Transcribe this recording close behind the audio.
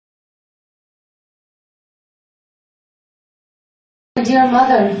Dear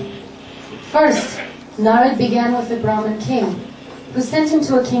mother, first, Narad began with the Brahmin king, who sent him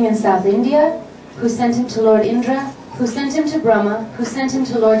to a king in South India, who sent him to Lord Indra, who sent him to Brahma, who sent him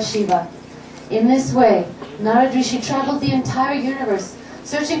to Lord Shiva. In this way, Narad Rishi traveled the entire universe,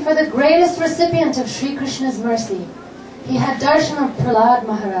 searching for the greatest recipient of Sri Krishna's mercy. He had darshan of Prahlad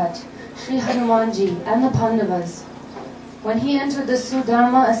Maharaj, Sri Hanumanji, and the Pandavas. When he entered the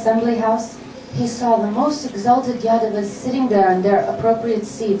Sudharma assembly house, he saw the most exalted Yadavas sitting there in their appropriate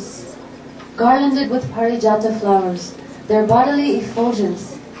seats, garlanded with parijata flowers. Their bodily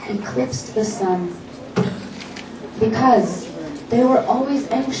effulgence eclipsed the sun. Because they were always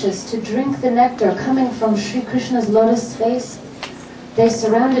anxious to drink the nectar coming from Sri Krishna's lotus face, they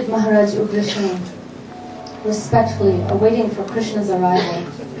surrounded Maharaj Ugrasena, respectfully awaiting for Krishna's arrival.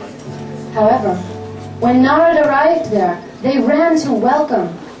 However, when Narad arrived there, they ran to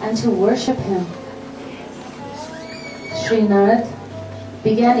welcome and to worship him. Sri Narad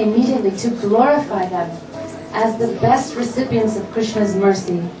began immediately to glorify them as the best recipients of Krishna's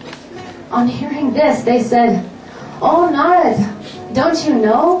mercy. On hearing this, they said, "Oh Narad, don't you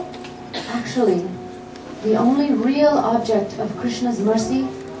know? Actually, the only real object of Krishna's mercy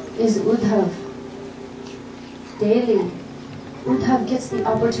is Uddhav. Daily, Uddhav gets the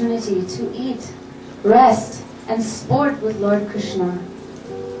opportunity to eat, rest, and sport with Lord Krishna.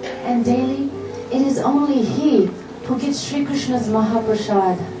 And daily, it is only he who gets Sri Krishna's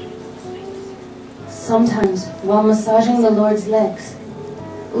Mahaprasad. Sometimes, while massaging the Lord's legs,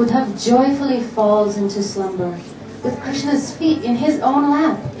 Uddhav joyfully falls into slumber with Krishna's feet in his own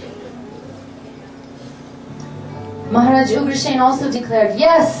lap." Maharaj Ugrasena also declared,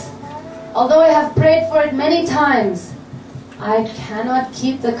 "Yes, although I have prayed for it many times, I cannot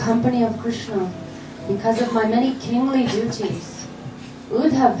keep the company of Krishna because of my many kingly duties.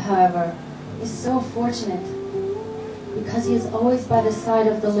 Uddhav, however, is so fortunate because he is always by the side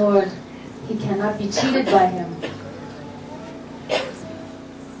of the Lord. He cannot be cheated by him."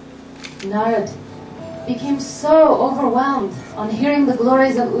 Narad became so overwhelmed on hearing the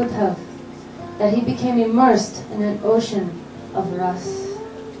glories of Uddhav that he became immersed in an ocean of ras.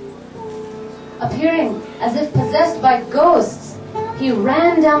 Appearing as if possessed by ghosts, he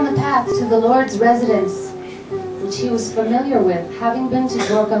ran down the path to the Lord's residence, which he was familiar with, having been to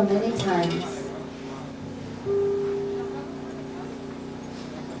Dwarka many times.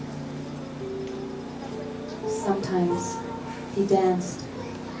 Sometimes he danced.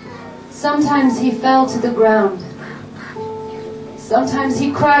 Sometimes he fell to the ground. Sometimes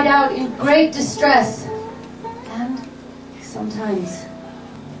he cried out in great distress. And sometimes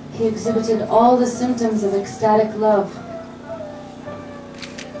he exhibited all the symptoms of ecstatic love.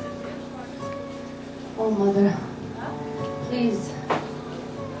 Oh, Mother, please,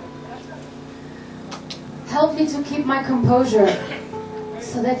 help me to keep my composure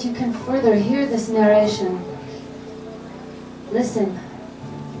so that you can further hear this narration. Listen.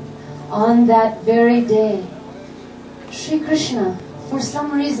 On that very day, Sri Krishna, for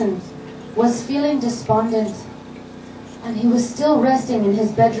some reason, was feeling despondent, and he was still resting in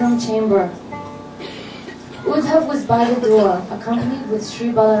his bedroom chamber. Uddhav was by the door, accompanied with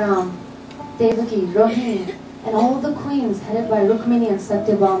Sri Balaram, Devaki, Rohini, and all the queens headed by Rukmini and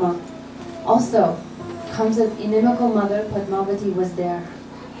Satyabhama. Also, Kamsa's inimical mother, Padmavati, was there.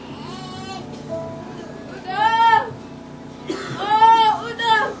 Uddhav! Oh,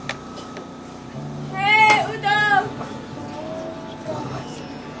 Uddhav! Hey, Uddhav!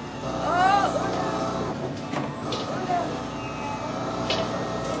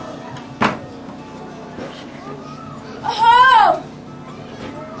 Oh, oh!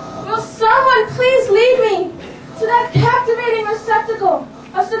 Will someone please lead me to that captivating receptacle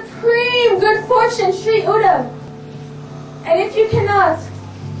of supreme good fortune, Sri Uddhav? And if you cannot,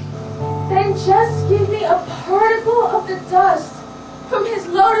 then just give me a particle of the dust from his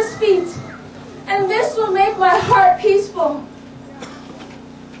lotus feet, and this will make my heart peaceful.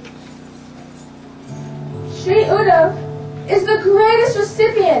 Sri Uddhav is the greatest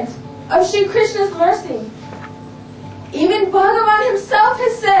recipient of Sri Krishna's mercy. Even Bhagavan himself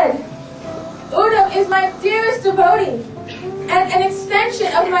has said, Uddhav is my dearest devotee and an extension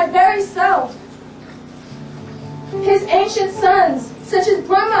of my very self. His ancient sons, such as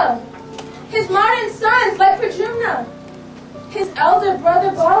Brahma, his modern sons like Pradyumna, his elder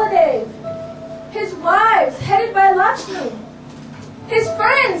brother Baladev, his wives headed by Lakshmi, his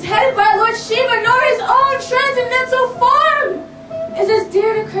friends headed by Lord Shiva, nor his own transcendental form is as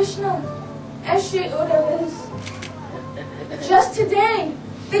dear to Krishna as Sri Uddhav is. Just today,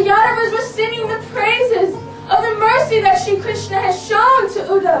 the Yadavas were singing the praises of the mercy that Sri Krishna has shown to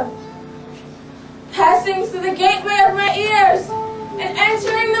Uddhav. Passing through the gateway of my ears and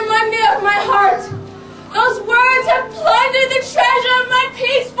entering the Monday of my heart. Those words have plundered the treasure of my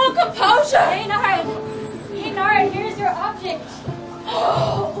peaceful composure. Hey, Narayan. Hey, Narayan, here's your object.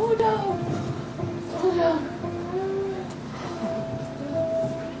 Oh no. Oh no.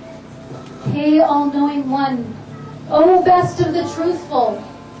 Hey, all-knowing one, O best of the truthful,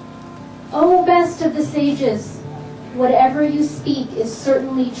 O best of the sages, whatever you speak is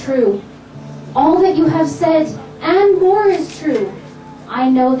certainly true. All that you have said and more is true. I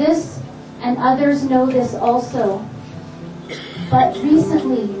know this, and others know this also. But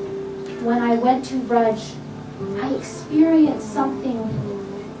recently, when I went to Braj, I experienced something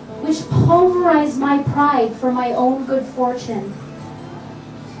which pulverized my pride for my own good fortune.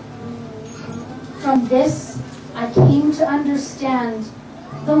 From this, I came to understand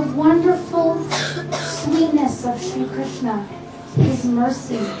the wonderful sweetness of Sri Krishna, his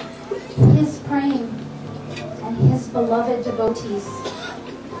mercy, his praying, and his beloved devotees.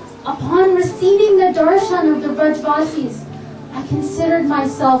 Upon receiving the darshan of the Brajvasis, I considered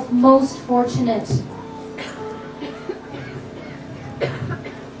myself most fortunate.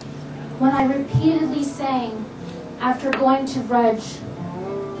 When I repeatedly sang, after going to Braj,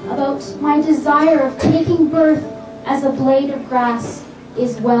 about my desire of taking birth as a blade of grass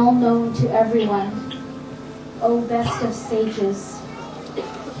is well known to everyone. O best of sages,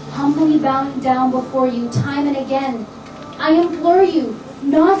 humbly bowing down before you time and again, I implore you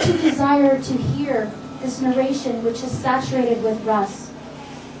not to desire to hear this narration which is saturated with ras.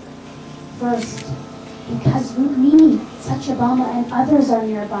 First, because Rukmini, Satyabhama, and others are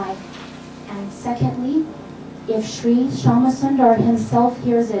nearby. And secondly, if Sri Shyamasundar himself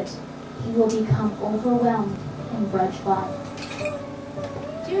hears it, he will become overwhelmed in Brajbad.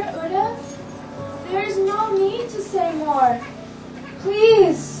 Dear Uda, there is no need to say more.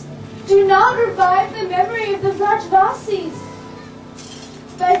 Please, do not revive the memory of the Brajvasis.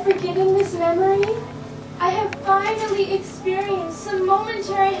 By forgetting this memory, I have finally experienced some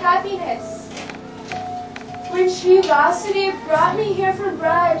momentary happiness. When Sri Vasudeva brought me here from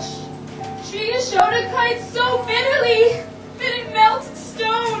Braj, Sri Yashoda cried so bitterly that it melted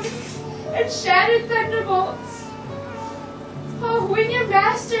stone and shattered thunderbolts. Oh, when your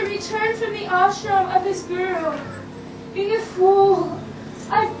master returned from the ashram of his guru, being a fool,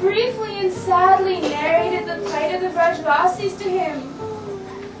 I briefly and sadly narrated the plight of the Brajvasis to him.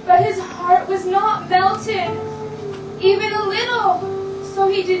 But his heart was not melted, even a little, so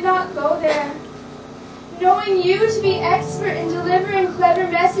he did not go there. Knowing you to be expert in delivering clever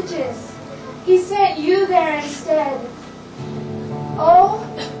messages, he sent you there instead. Oh,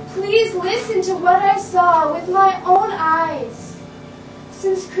 please listen to what I saw with my own eyes.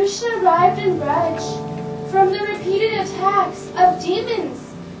 Since Krishna arrived in Braj, from the repeated attacks of demons,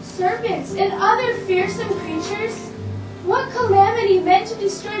 serpents, and other fearsome creatures, what calamity meant to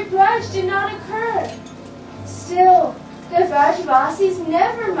destroy Braj did not occur. Still, the Brajvasis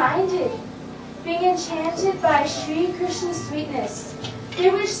never minded. Being enchanted by Sri Krishna's sweetness, they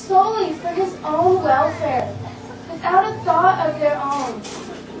wished solely for his own welfare, without a thought of their own.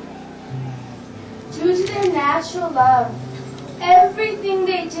 Due to their natural love, everything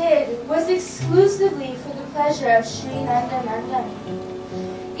they did was exclusively for the pleasure of Sri Nandanandan.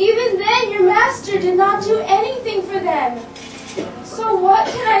 Even then, your master did not do anything for them. So what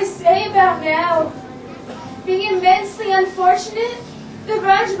can I say about now? Being immensely unfortunate, the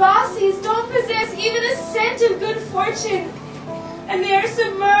Brajvasis don't possess even a cent of good fortune, and they are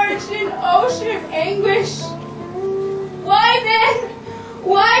submerged in an ocean of anguish. Why then?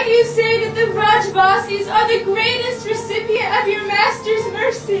 Why do you say that the Brajvasis are the greatest recipient of your master's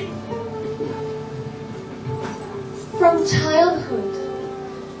mercy? From childhood,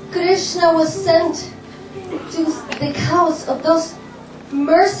 Krishna was sent to the house of those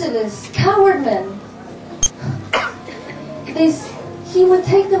merciless coward men. He would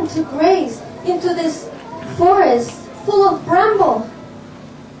take them to graze into this forest full of bramble.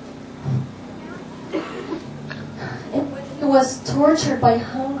 And when he was tortured by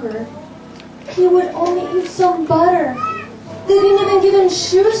hunger, he would only eat some butter. They didn't even give him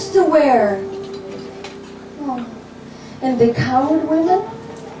shoes to wear. Oh. And the coward women,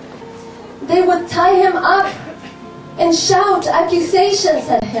 they would tie him up and shout accusations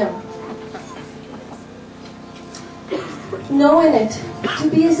at him. Knowing it to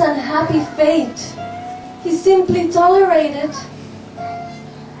be his unhappy fate, he simply tolerated.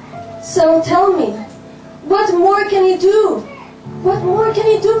 So tell me, what more can he do? What more can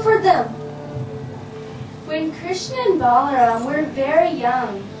he do for them? When Krishna and Balaram were very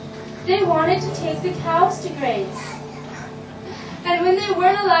young, they wanted to take the cows to graze. And when they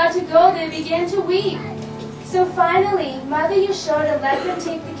weren't allowed to go, they began to weep, So finally, Mother Yashoda let them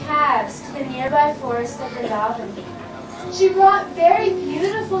take the calves to the nearby forest of Vrindavan. She brought very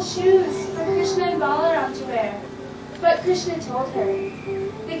beautiful shoes for Krishna and Balaram to wear. But Krishna told her,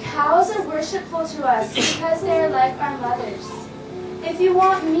 "The cows are worshipful to us because they are like our mothers. If you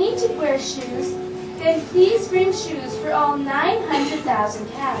want me to wear shoes, then please bring shoes for all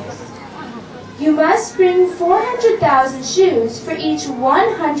 900,000 cows. You must bring 400,000 shoes for each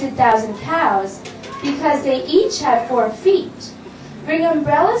 100,000 cows, because they each have 4 feet. Bring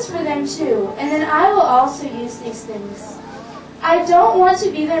umbrellas for them too, and then I will also use these things. I don't want to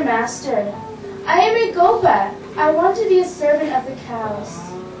be their master. I am a Gopa. I want to be a servant of the cows.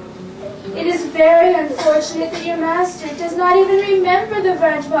 It is very unfortunate that your master does not even remember the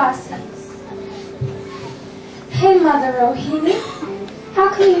Vrajvasis." Hey, Mother Rohini, how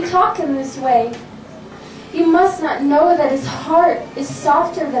can you talk in this way? You must not know that his heart is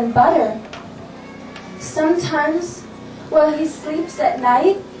softer than butter. Sometimes, while he sleeps at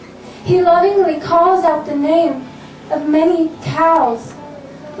night, he lovingly calls out the name of many cows,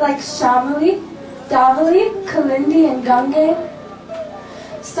 like Shamali, Davali, Kalindi, and Gange.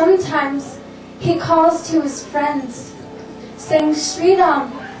 Sometimes he calls to his friends, saying,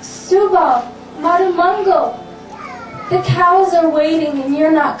 "Sridham, Subal, Madhumangal, the cows are waiting and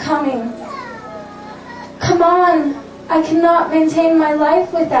you're not coming. Come on, I cannot maintain my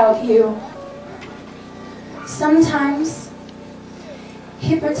life without you." Sometimes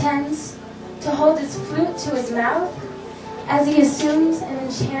he pretends to hold his flute to his mouth as he assumes an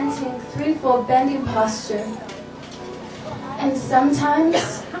enchanting threefold bending posture. And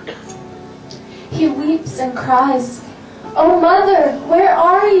sometimes he weeps and cries, "Oh, Mother, where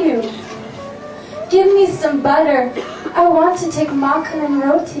are you? Give me some butter. I want to take makhan and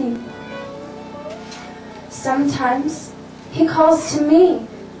roti." Sometimes he calls to me,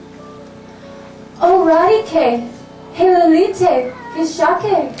 "Oh, Radhike, hey Lalite,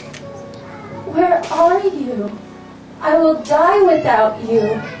 Vishake, where are you? I will die without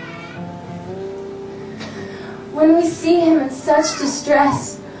you." When we see him in such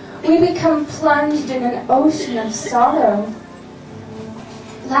distress, we become plunged in an ocean of sorrow.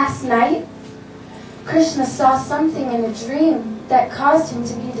 Last night, Krishna saw something in a dream that caused him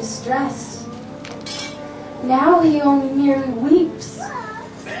to be distressed. Now he only merely weeps.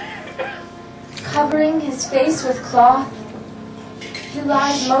 Covering his face with cloth, he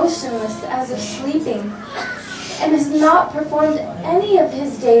lies motionless as if sleeping, and has not performed any of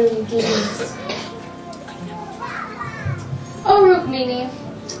his daily duties. Oh, Rukmini,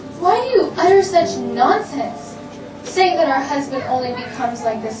 why do you utter such nonsense, saying that our husband only becomes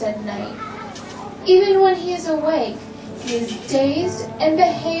like this at night? Even when he is awake, he is dazed and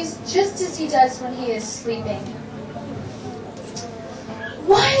behaves just as he does when he is sleeping.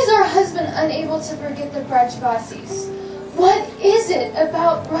 Why is our husband unable to forget the Brajvasis? What is it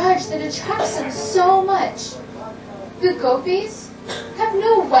about Braj that attracts him so much? The gopis have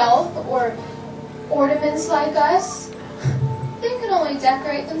no wealth or ornaments like us. They can only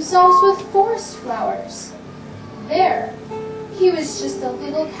decorate themselves with forest flowers. There, he was just a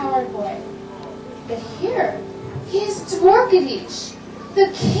little coward boy. But here, he is Dwarkadish, the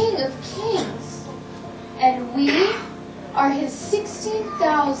king of kings. And we are his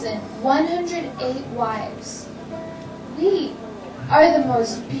 16,108 wives. We are the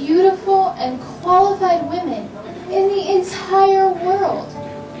most beautiful and qualified women in the entire world.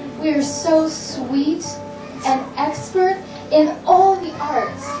 We are so sweet and expert in all the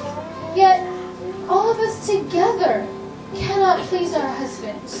arts, yet all of us together cannot please our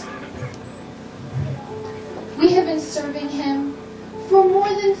husband. We have been serving him for more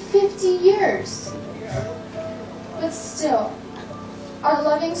than 50 years. But still, our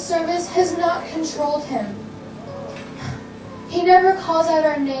loving service has not controlled him. He never calls out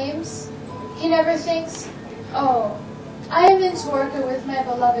our names. He never thinks, "Oh, I am in Dwarka with my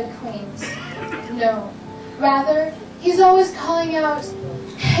beloved queens." No, rather, he's always calling out,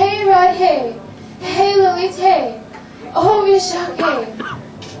 "Hey Radhe, hey Lalite, oh Vishake."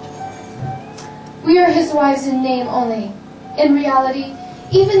 We are his wives in name only. In reality,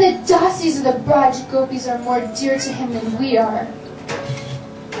 even the dasis of the Braj gopis are more dear to him than we are.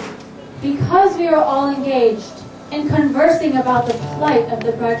 Because we are all engaged in conversing about the plight of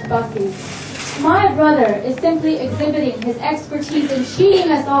the Brajvasis, my brother is simply exhibiting his expertise in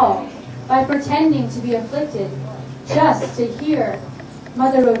cheating us all by pretending to be afflicted just to hear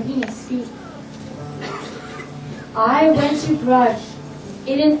Mother Rohini speak. I went to Braj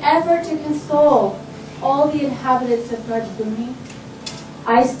in an effort to console all the inhabitants of Brajbhumi.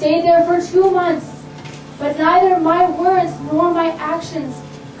 I stayed there for 2 months, but neither my words nor my actions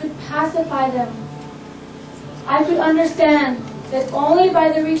could pacify them. I could understand that only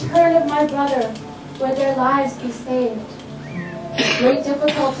by the return of my brother would their lives be saved. With great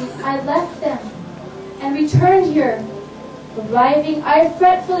difficulty, I left them and returned here. Arriving, I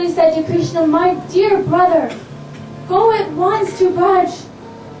fretfully said to Krishna, "My dear brother, go at once to Braj.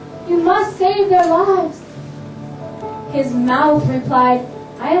 You must save their lives." His mouth replied,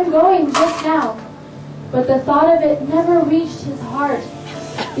 "I am going just now." But the thought of it never reached his heart,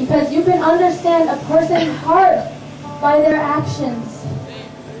 because you can understand a person's heart by their actions.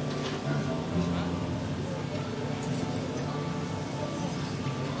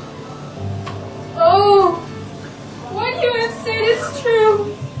 Oh, what you have said is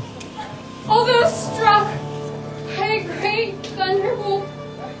true. Although struck by a great thunderbolt,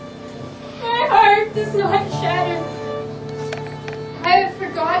 my heart does not shatter. I have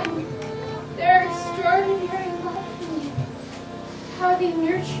forgotten their extraordinary love for me, how they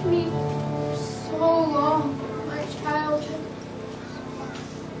nurtured me for so long from my childhood.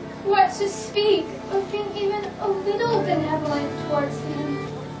 What to speak of being even a little benevolent towards them?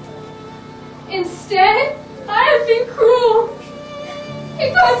 Instead, I have been cruel.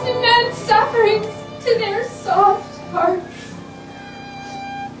 It caused immense sufferings to their soft hearts.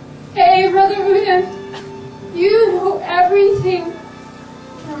 Hey, Brother Udam, you know everything.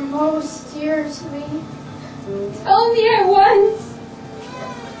 You're most dear to me. Tell me at once.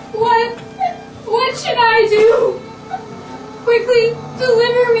 What should I do? Quickly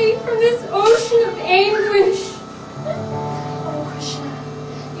deliver me from this ocean of anguish. Oh, Krishna,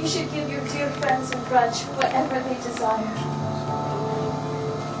 you should give your dear friends in Braj whatever they desire.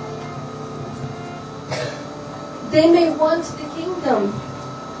 They may want the kingdom,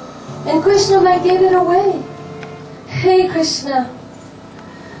 and Krishna might give it away. Hey Krishna,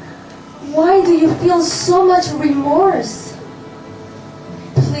 why do you feel so much remorse?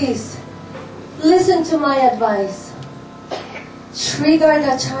 Please, listen to my advice. Sri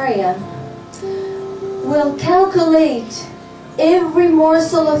Gargacharya will calculate every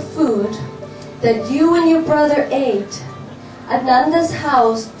morsel of food that you and your brother ate at Nanda's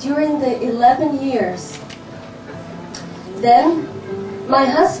house during the 11 years. Then, my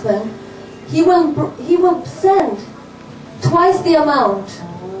husband, he will send twice the amount.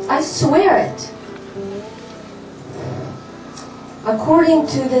 I swear it. According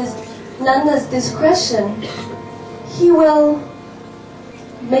to this Nanda's discretion, he will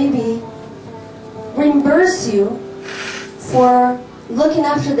maybe reimburse you for looking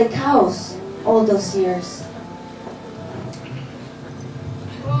after the cows all those years.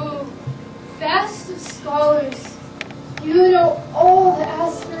 Oh, vast of scholars, you know all the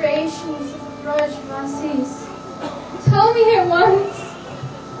aspirations of the Brajvasis. Tell me at once,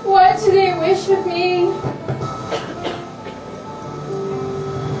 what do they wish of me?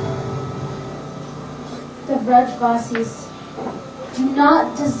 The Brajvasis do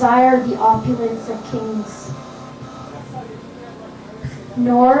not desire the opulence of kings,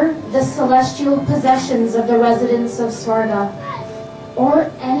 nor the celestial possessions of the residents of Swarga, or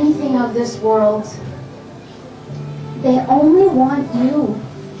anything of this world. They only want you.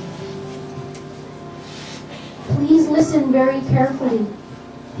 Please listen very carefully.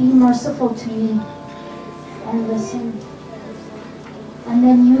 Be merciful to me and listen. And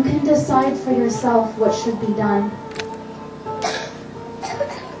then you can decide for yourself what should be done.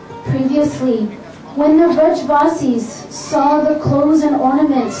 Previously, when the Brajvasis saw the clothes and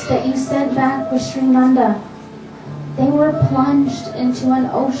ornaments that you sent back with Sri Nanda, they were plunged into an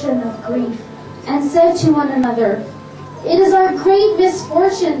ocean of grief and said to one another, "It is our great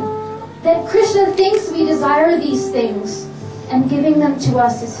misfortune that Krishna thinks we desire these things, and giving them to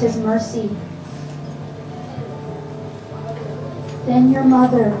us is his mercy." Then your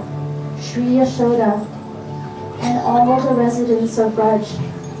mother, Sri Yashoda, and all the residents of Braj,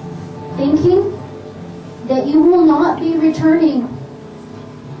 thinking that you will not be returning,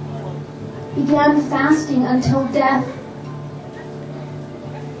 began fasting until death.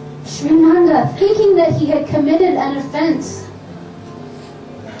 Sri Nanda, thinking that he had committed an offense,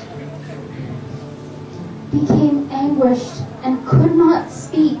 became anguished and could not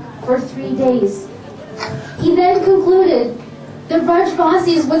speak for 3 days. He then concluded the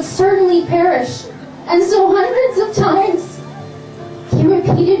Brajvasis would certainly perish, and so hundreds of times he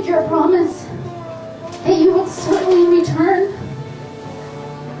repeated your promise that you would certainly return.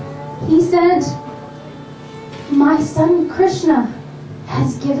 He said, "My son Krishna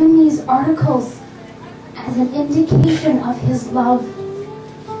has given these articles as an indication of his love.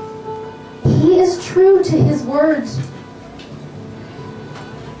 He is true to his word."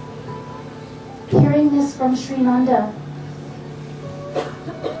 Hearing this from Sri Nanda,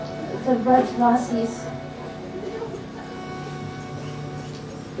 the Brajvasis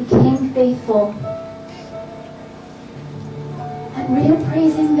became faithful, and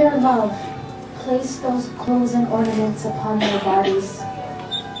reappraising their love, placed those clothes and ornaments upon their bodies.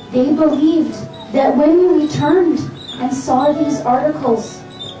 They believed that when you returned and saw these articles,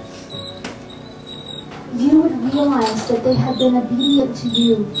 you would realize that they had been obedient to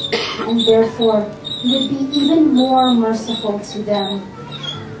you, and therefore you would be even more merciful to them.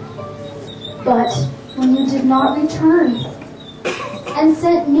 But when you did not return and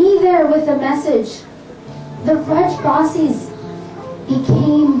sent me there with a message, the Vrajbasis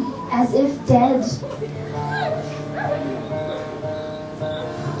became as if dead.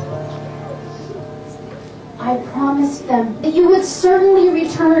 I promised them that you would certainly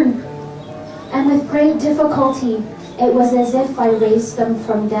return, and with great difficulty, it was as if I raised them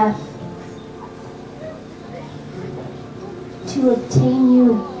from death. To obtain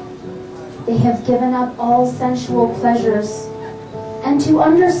you, they have given up all sensual pleasures, and to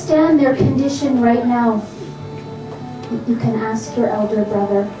understand their condition right now, you can ask your elder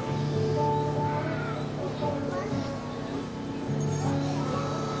brother.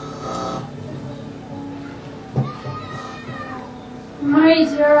 My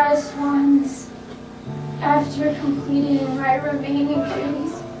dearest ones, after completing my remaining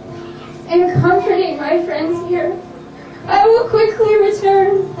duties and comforting my friends here, I will quickly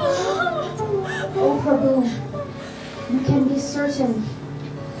return. O Prabhu, you can be certain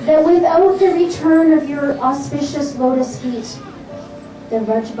that without the return of your auspicious lotus feet, the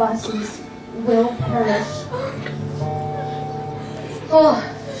Vrajbasis will perish.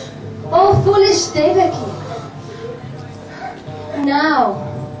 Oh, foolish Devaki!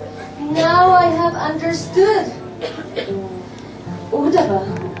 Now I have understood.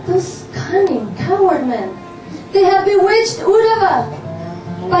 Uddhava, those cunning, coward men, they have bewitched Uddhava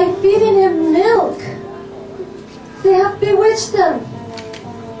by feeding him milk. They have bewitched them.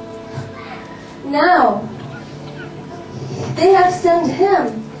 Now, they have sent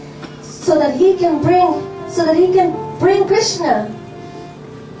him so that he can bring Krishna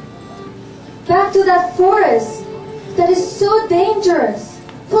back to that forest that is so dangerous,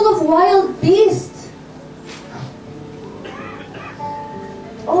 full of wild beasts,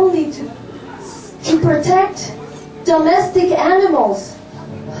 only to protect domestic animals.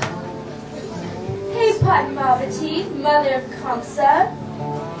 Hey Padmavati, mother of Kamsa,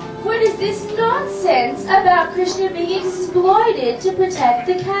 what is this nonsense about Krishna being exploited to protect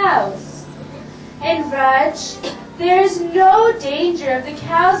the cows? And Raj, there is no danger of the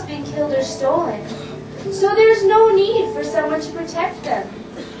cows being killed or stolen, so there is no need for someone to protect them.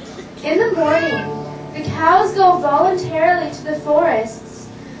 In the morning, the cows go voluntarily to the forests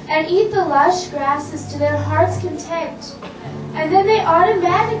and eat the lush grasses to their heart's content, and then they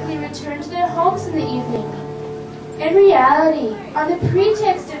automatically return to their homes in the evening. In reality, on the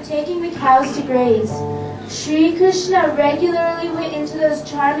pretext of taking the cows to graze, Sri Krishna regularly went into those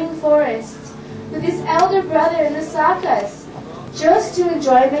charming forests with his elder brother and the Sakas, just to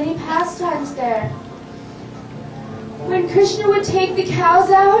enjoy many pastimes there. When Krishna would take the cows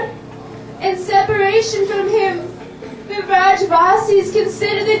out, in separation from him, the Vrajbasis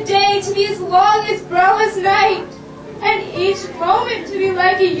consider the day to be as long as Brahma's night, and each moment to be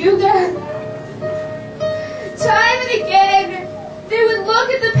like a yuga. Time and again, they would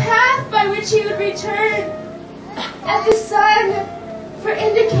look at the path by which he would return, at the sun for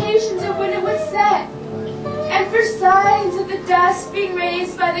indications of when it would set, and for signs of the dust being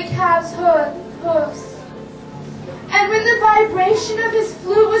raised by the cow's hooves. And when the vibration of his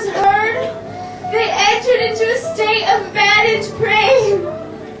flute was heard, they entered into a state of maddened praying.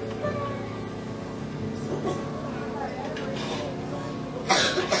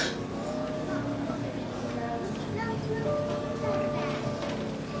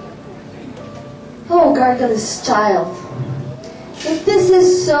 Oh, garrulous child, if this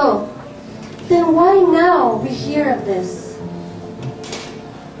is so, then why now we hear of this?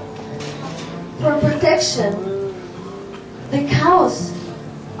 For protection, the cows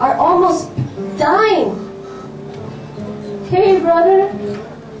are almost dying. Hey, brother,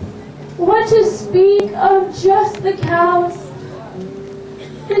 what to speak of just the cows,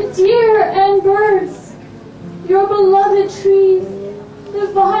 the deer and birds, your beloved trees, the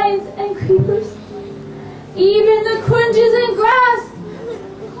vines and creepers, even the kunjas and grass,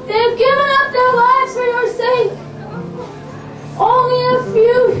 they've given up their lives for your sake. Only a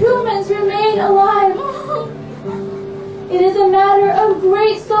few humans remain alive. It is a matter of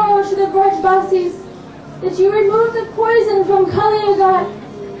great sorrow to the Vrajbasis that you remove the poison from Kali Yuga.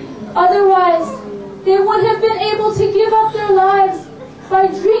 Otherwise, they would have been able to give up their lives by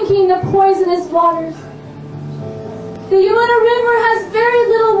drinking the poisonous waters. The Yamuna River has very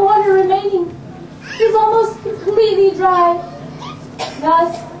little water remaining. It is almost completely dry.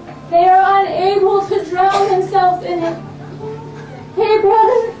 Thus, they are unable to drown themselves in it. Hey,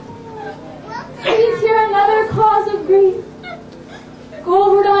 brother, please hear another cause of grief.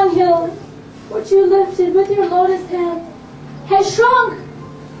 Govardhan Hill, which you lifted with your lotus hand, has shrunk,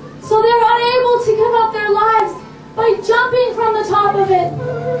 so they're unable to give up their lives by jumping from the top of it.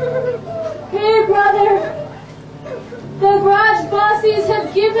 Hey, brother, the Brajbasis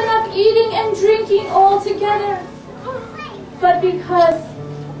have given up eating and drinking altogether. But because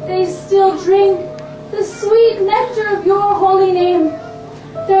they still drink the sweet nectar of your holy name,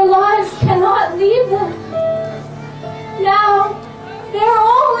 their lives cannot leave them. Now, their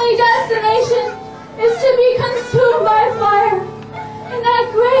only destination is to be consumed by fire in that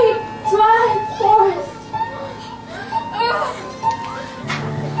great dry forest.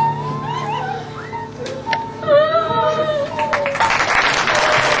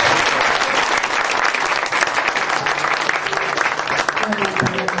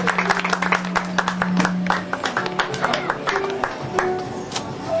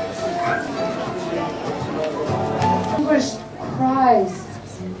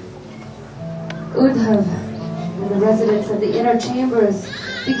 Uddhav and the residents of the inner chambers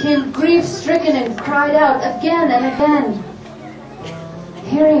became grief-stricken and cried out again and again.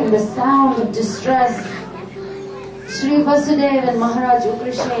 Hearing the sound of distress, Sri Vasudev and Maharaja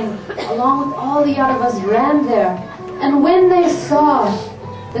Ugrashen, along with all the Yadavas, ran there. And when they saw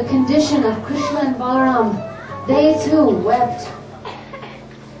the condition of Krishna and Balaram, they too wept.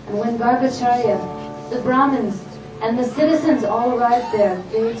 And when Gargacharya, the Brahmins, and the citizens all arrived there,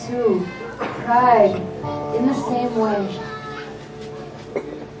 they too cried in the same way.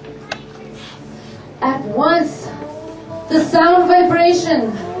 At once, the sound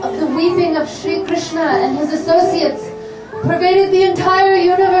vibration of the weeping of Sri Krishna and his associates pervaded the entire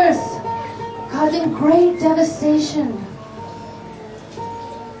universe, causing great devastation.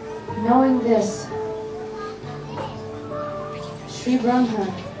 Knowing this, Sri Brahma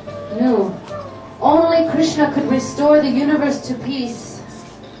knew only Krishna could restore the universe to peace.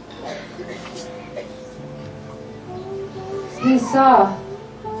 He saw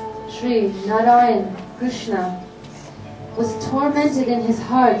Sri Narayan, Krishna, was tormented in his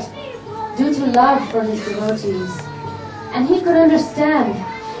heart due to love for his devotees. And he could understand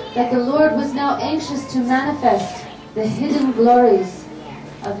that the Lord was now anxious to manifest the hidden glories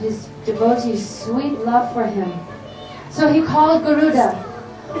of his devotees' sweet love for him. So he called Garuda.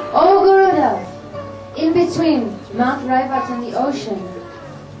 "Oh Garuda, in between Mount Raivat and the ocean,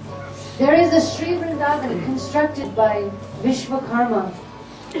 there is a Sri Vrindavan constructed by Vishwakarma.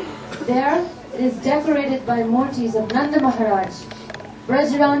 There it is decorated by murtis of Nanda Maharaj,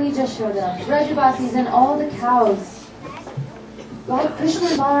 Brajrani Jashoda, Brajbasis, and all the cows. While Krishna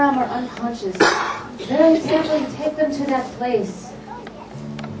and Balaram are unconscious, very carefully take them to that place.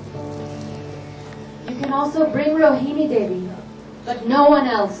 You can also bring Rohini Devi, but no one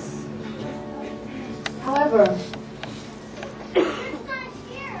else. However,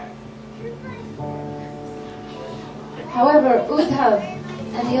 Uddhav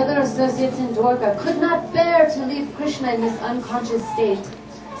and the other associates in Dwarka could not bear to leave Krishna in this unconscious state,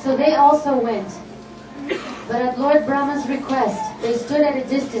 so they also went. But at Lord Brahma's request, they stood at a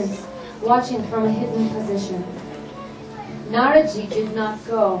distance, watching from a hidden position. Naraji did not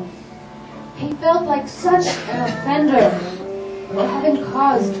go. He felt like such an offender for having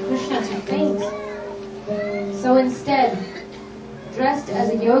caused Krishna to faint. So instead, dressed as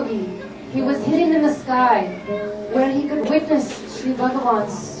a yogi, he was hidden in the sky, where he could witness Sri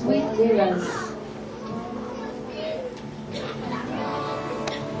Bhagavan's sweet leelas.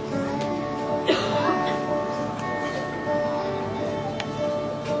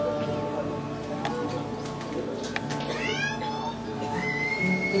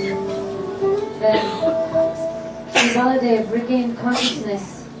 Then, Sri Baladev regained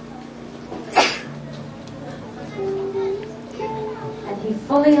consciousness. He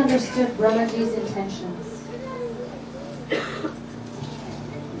fully understood Brahmaji's intentions.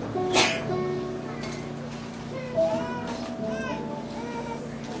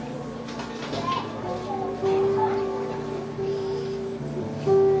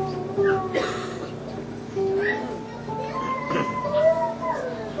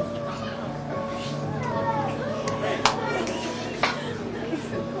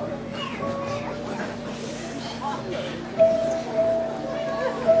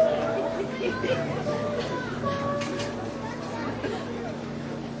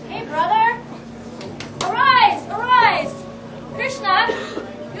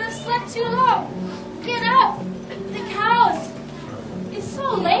 Too long. Get up! The cow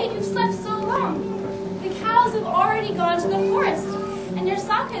to the forest, and your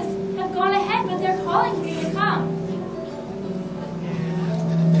sakas have gone ahead with their calling for you to come.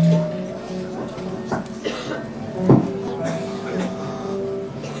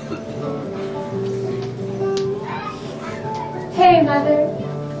 Hey, Mother.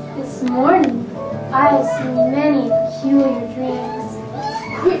 This morning, I have seen many peculiar dreams,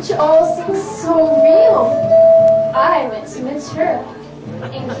 which all seem so real. I went to Mathura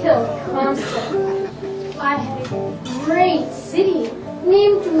and killed Kamsa. I had a great city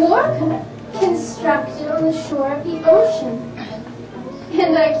named Dwarka constructed on the shore of the ocean.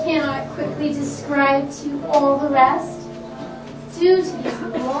 And I cannot quickly describe to you all the rest, due to these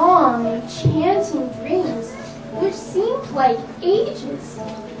long, enchanting dreams, which seemed like ages.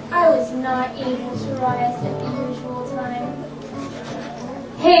 I was not able to rise at the usual time.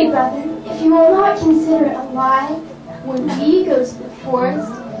 Hey, brother, if you will not consider it a lie, when we go to the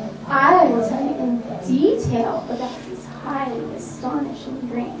forest, I will tell you in detail about these highly astonishing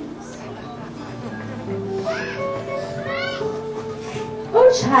dreams. Oh,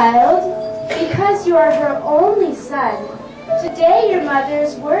 child, because you are her only son, today your mother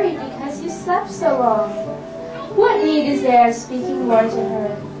is worried because you slept so long. What need is there of speaking more to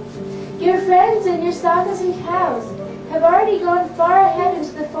her? Your friends and your sakas and cows have already gone far ahead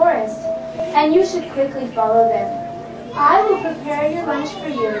into the forest, and you should quickly follow them. I will prepare your lunch for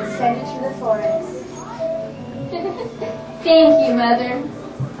you and send it to the forest. Thank you, Mother.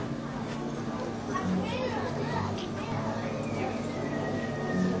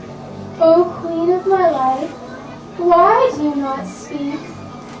 Oh, Queen of my life, why do you not speak?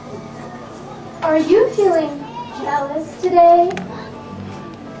 Are you feeling jealous today?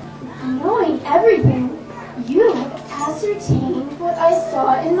 Knowing everything, you have ascertained what I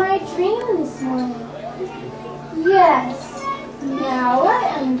saw in my dream this morning. Yes, now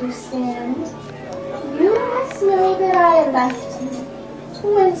I understand. You must know that I left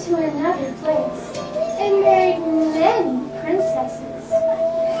you, went to another place, and married many princesses.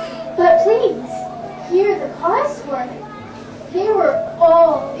 But please, hear the cause for it. They were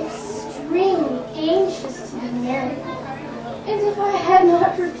all extremely anxious to be married. And if I had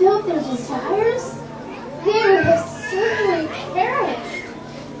not fulfilled their desires, they would have certainly perished.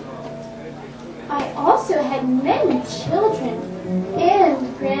 I also had many children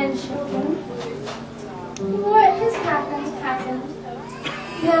and grandchildren. What has happened, happened.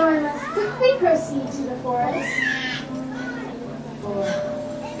 Now I must quickly proceed to the forest.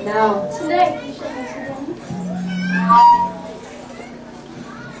 Now, Tonight we shall enter them.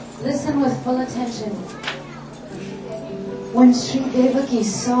 listen with full attention. When Sri Devaki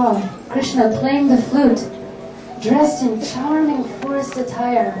saw Krishna playing the flute, dressed in charming forest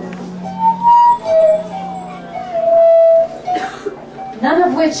attire, none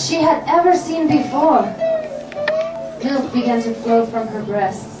of which she had ever seen before, milk began to flow from her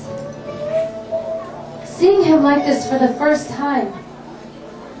breasts. Seeing him like this for the first time,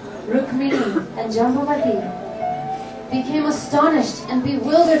 Rukmini and Jambavati became astonished and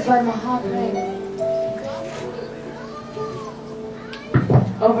bewildered by Mahaprabhu.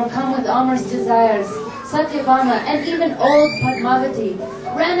 Overcome with Amar's desires, Satyabhama and even old Padmavati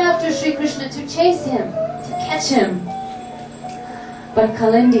ran after Sri Krishna to chase him, to catch him. But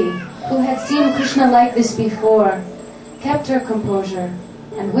Kalindi, who had seen Krishna like this before, kept her composure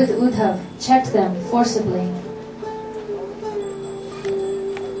and with Uddhav checked them forcibly.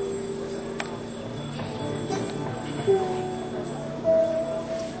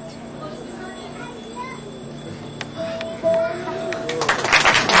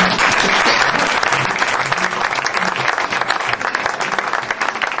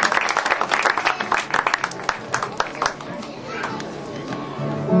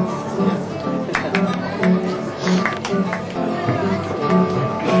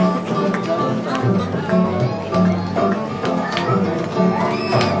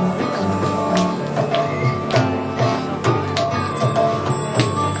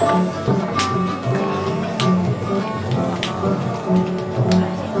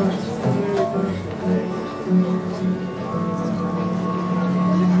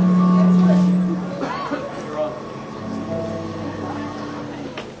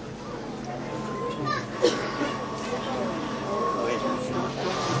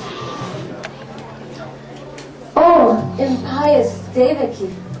 Impious Devaki,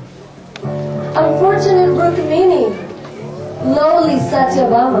 unfortunate Rukmini, lowly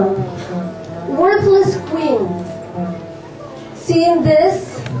Satyabhama, worthless queen. Seeing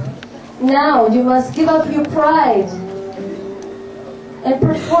this, now you must give up your pride and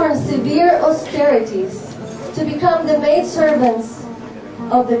perform severe austerities to become the maidservants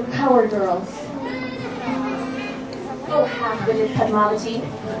of the coward girls. Oh, half-witted Padmavati,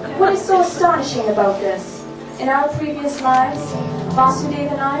 what is so astonishing about this? In our previous lives,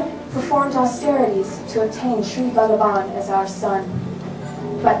 Vasudeva and I performed austerities to obtain Sri Bhagavan as our son.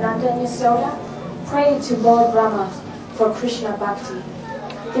 But Nanda and Yasoda prayed to Lord Brahma for Krishna Bhakti.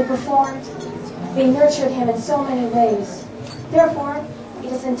 They nurtured him in so many ways. Therefore,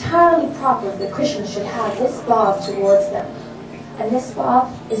 it is entirely proper that Krishna should have this bhav towards them. And this bhav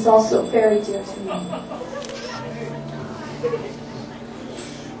is also very dear to me.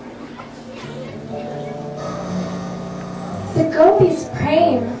 The gopis'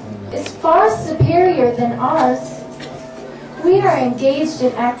 prem is far superior than ours. We are engaged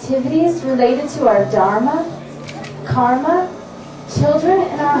in activities related to our dharma, karma, children,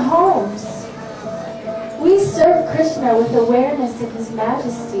 and our homes. We serve Krishna with awareness of His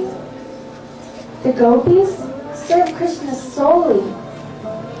majesty. The gopis serve Krishna solely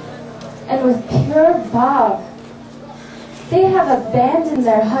and with pure bhav. They have abandoned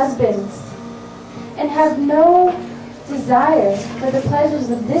their husbands and have no desire for the pleasures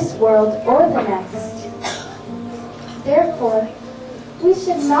of this world or the next. Therefore, we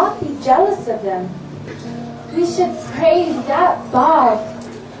should not be jealous of them. We should praise that bhav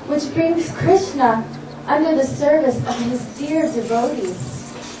which brings Krishna under the service of His dear devotees.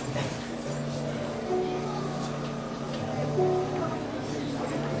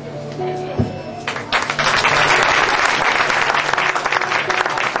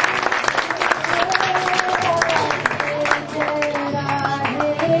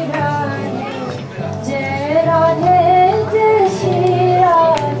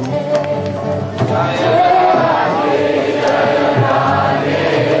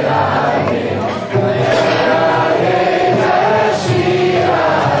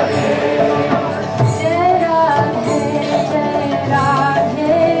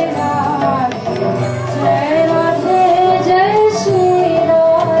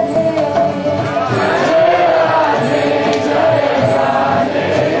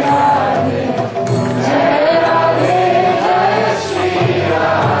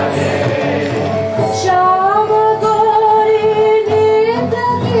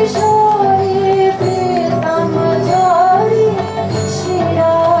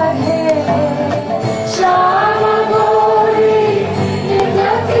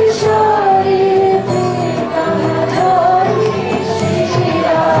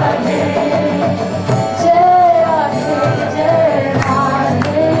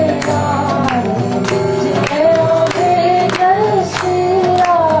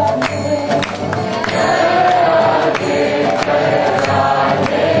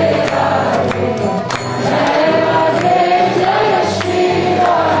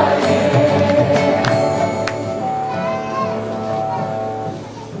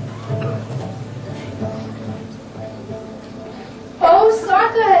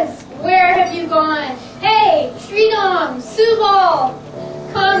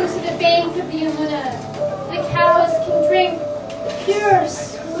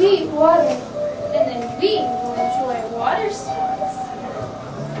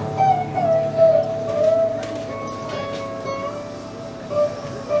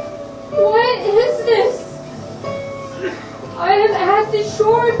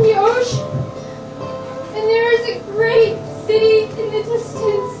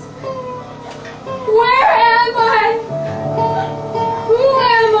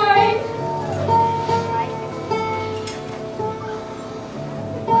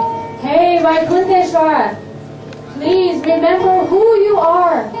 Please remember who you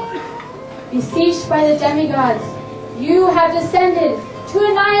are. Beseeched by the demigods, you have descended to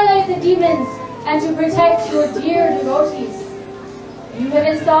annihilate the demons and to protect your dear devotees. You have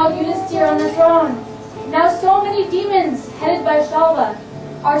installed Yudhisthira on the throne. Now so many demons, headed by Shalva,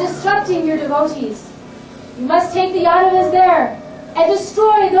 are disrupting your devotees. You must take the Yadavas there and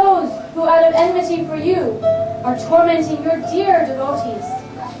destroy those who, out of enmity for you, are tormenting your dear devotees.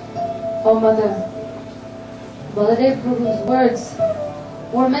 Oh, Mother, Baladev Prabhu's words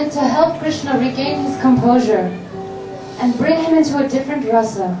were meant to help Krishna regain his composure and bring him into a different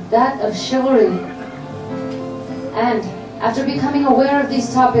rasa, that of chivalry. And after becoming aware of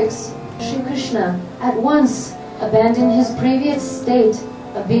these topics, Sri Krishna at once abandoned his previous state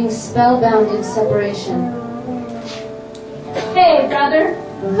of being spellbound in separation. Hey, brother,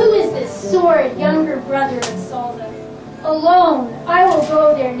 who is this sword younger brother of Salva? Alone, I will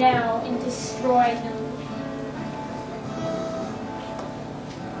go there now and destroy him.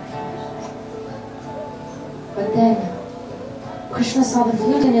 But then, Krishna saw the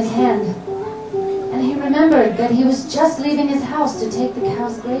flute in his hand, and he remembered that he was just leaving his house to take the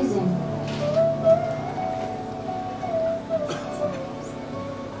cows grazing.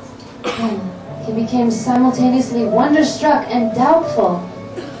 he became simultaneously wonderstruck and doubtful.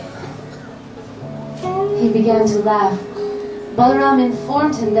 He began to laugh. Balaram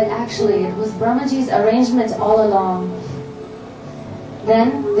informed him that actually it was Brahmaji's arrangement all along.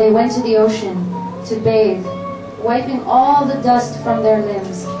 Then they went to the ocean to bathe, wiping all the dust from their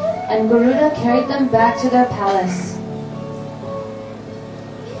limbs, and Garuda carried them back to their palace.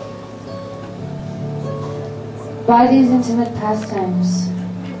 By these intimate pastimes,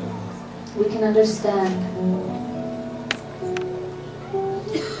 we can understand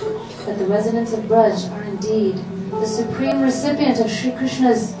that the residents of Braj are indeed the supreme recipient of Sri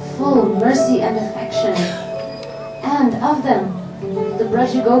Krishna's full mercy and affection. And of them, the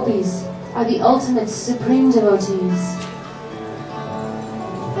Braja Gopis are the ultimate supreme devotees.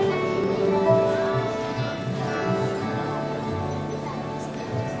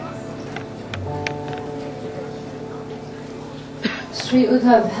 Sri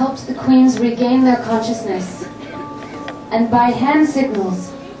Uddhav helped the queens regain their consciousness, and by hand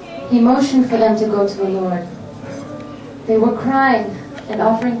signals, he motioned for them to go to the Lord. They were crying and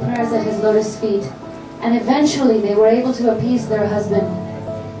offering prayers at his lotus feet, and eventually they were able to appease their husband.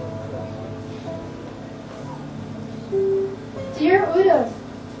 Dear Uddhav,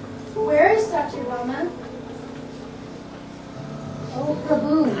 where is Satyabhama? Oh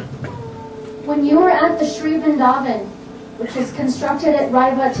Prabhu, when you were at the Sri Vrindavan, which was constructed at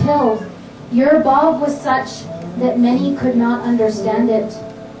Raivat Hill, your bhav was such that many could not understand it.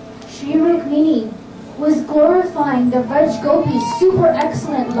 Sri Rukmini was glorifying the Vraj Gopi's super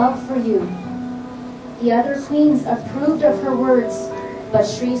excellent love for you. The other queens approved of her words, but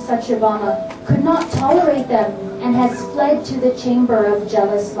Sri Satyabhama could not tolerate them and has fled to the chamber of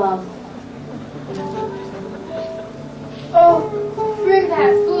jealous love. Oh, bring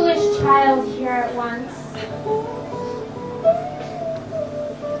that foolish child here at once.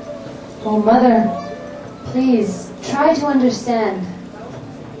 Oh, Mother, please, try to understand.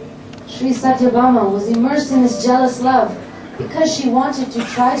 Sri Satyabhama was immersed in this jealous love because she wanted to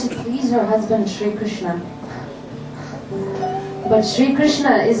try to please her husband, Sri Krishna. But Sri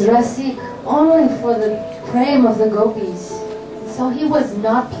Krishna is Rasik only for the prem of the gopis, so he was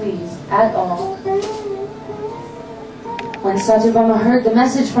not pleased at all. When Satyabhama heard the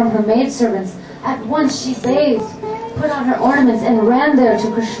message from her maidservants, at once she bathed, put on her ornaments, and ran there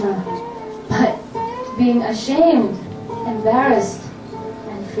to Krishna. But being ashamed, embarrassed,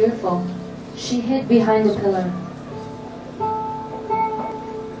 and fearful, she hid behind a pillar.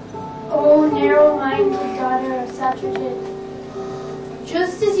 O narrow-minded daughter of Satyajit,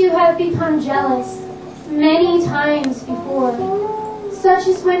 just as you have become jealous many times before, such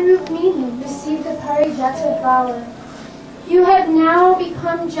as when Rukmini received the Parijata flower, you have now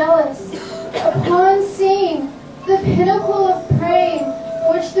become jealous upon seeing the pinnacle of praying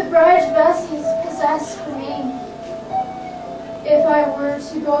which the Brajvasis possess for me. If I were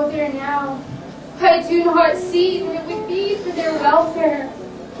to go there now, I do not see what it would be for their welfare.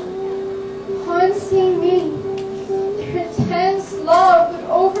 Upon seeing me, their intense love would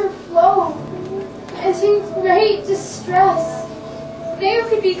overflow, and in great distress, they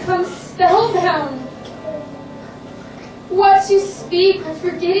would become spellbound. What to speak of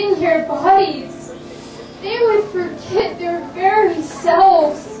forgetting their bodies? They would forget their very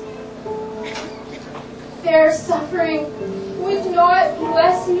selves. Their suffering would not be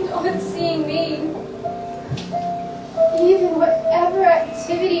lessened on seeing me. Even whatever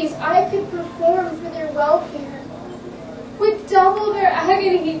activities I could perform for their welfare would double their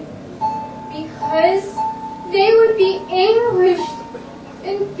agony, because they would be anguished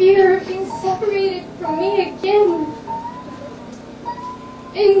in fear of being separated from me again.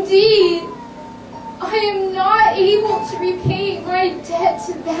 Indeed, I am not able to repay my debt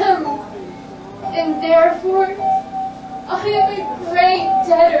to them, and therefore I am a great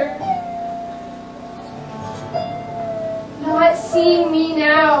debtor. Not seeing me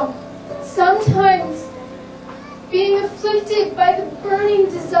now, sometimes being afflicted by the burning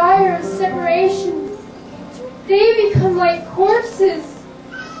desire of separation, they become like corpses,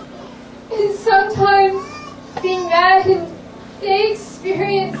 and sometimes being maddened, they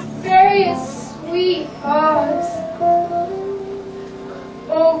experience various sweet bhaws.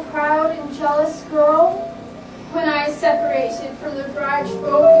 O proud and jealous girl, when I separated from the Braj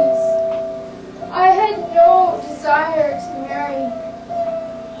Gopis, I had no desire to marry.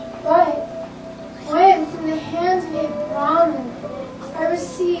 But when from the hand of a Brahmin I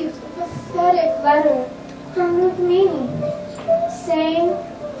received a pathetic letter from Rukmini, saying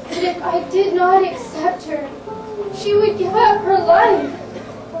that if I did not accept her, she would give up her life,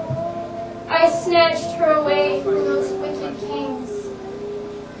 I snatched her away from those wicked kings.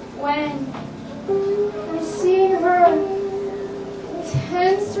 When, And seeing her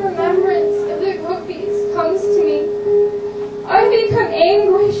intense remembrance of the gopis comes to me, I become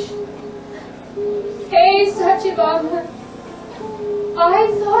anguished. Hey, Satyabhama, I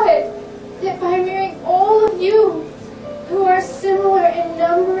thought that by marrying all of you, who are similar in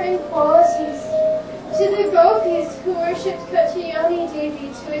number and qualities, to the gopis who worshipped Katyayani Devi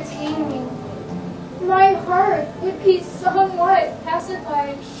to attain me, my heart would be somewhat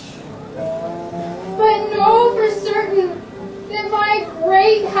pacified. But know for certain that my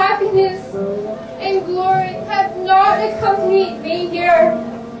great happiness and glory have not accompanied me here.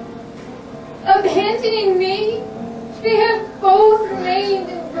 Abandoning me, they have both remained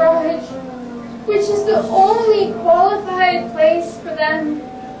in Braj, which is the only qualified place for them.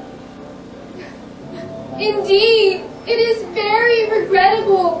 Indeed, it is very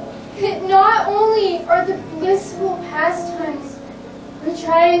regrettable that not only are the blissful pastimes which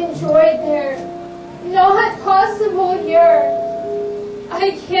I enjoyed there not possible here,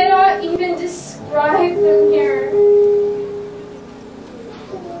 I cannot even describe them here.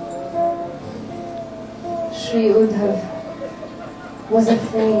 Sri Uddhav was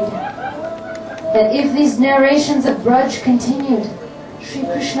afraid that if these narrations of Braj continued, Sri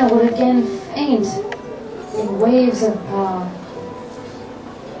Krishna would again faint in waves of power.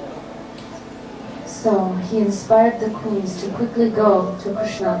 So he inspired the queens to quickly go to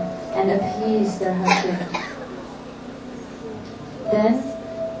Krishna and appease their husband. Then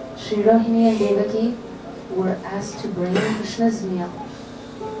Sri Rohini and Devaki were asked to bring Krishna's meal.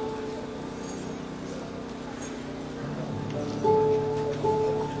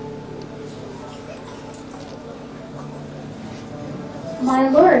 My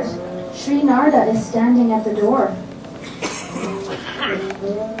lord, Sri Narada is standing at the door.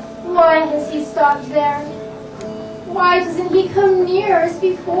 Why has he stopped there? Why doesn't he come near as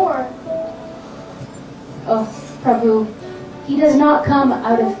before? Oh, Prabhu, he does not come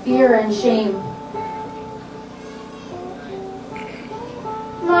out of fear and shame.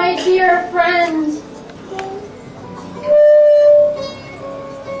 My dear friend,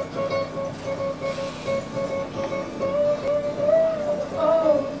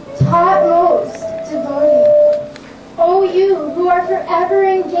 topmost devotee, O you who are forever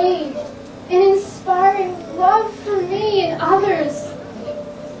engaged in inspiring love for me and others,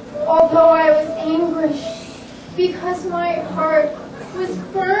 although I was anguished because my heart was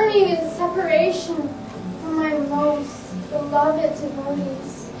burning in separation from my most beloved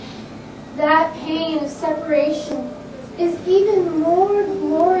devotees, that pain of separation is even more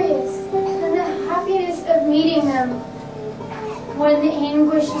glorious than the happiness of meeting them. When the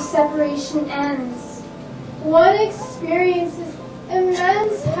anguish of separation ends, one experiences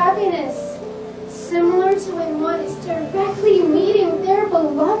immense happiness, similar to when one is directly meeting their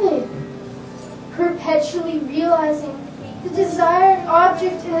beloved, perpetually realizing the desired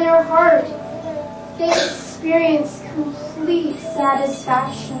object in their heart. They experience complete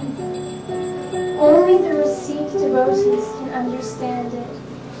satisfaction. Only the received devotees can understand it.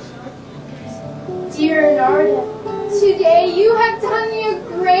 Dear Narada, today you have done me a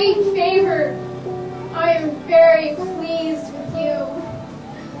great favor. I am very pleased with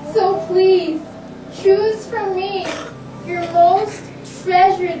you. So please, choose from me your most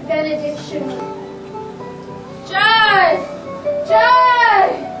treasured benediction. Jai! Jai!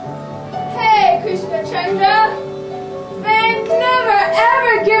 Hey, Krishna Chandra! May I never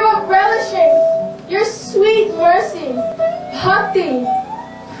ever give up relishing your sweet mercy, bhakti,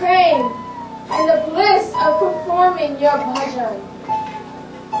 praying, and the bliss of performing your bhajan.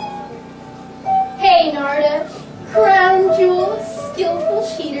 Hey, Narada, crown jewels, skillful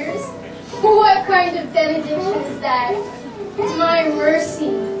cheaters, what kind of benediction is that? My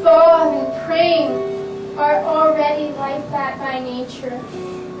mercy, God, and praying are already like that by nature.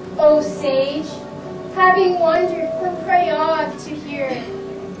 O sage, having wandered from Prayag to here,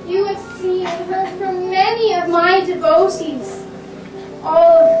 you have seen and heard from many of my devotees, all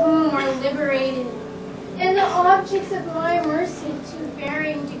of whom are liberated, and the objects of my mercy to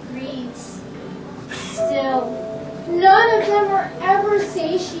varying degrees. Still, none of them are ever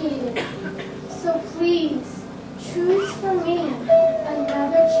satiated. So please, choose for me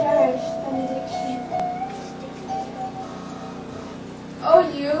another cherished benediction.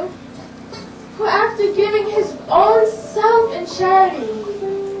 Oh, you, who after giving his own self in charity,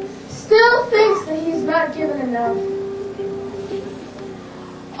 still thinks that he's not given enough.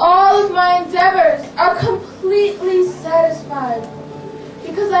 All of my endeavors are completely satisfied,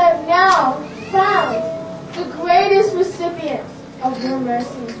 because I have now found the greatest recipient of your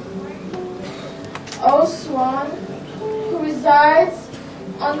mercy. O Swan, who resides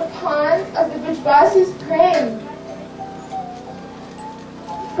on the pond of the Brajvasis praying.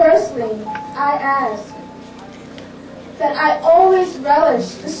 Firstly, I ask that I always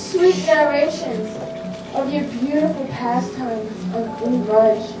relish the sweet narrations of your beautiful pastimes in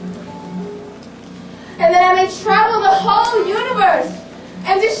Braj, and that I may travel the whole universe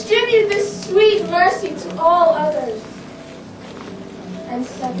and distribute this sweet mercy to all others. And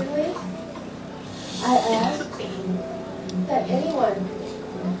secondly, I ask that anyone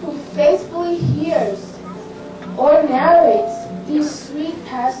who faithfully hears or narrates these sweet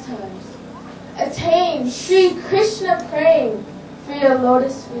pastimes attain Sri Krishna praying for your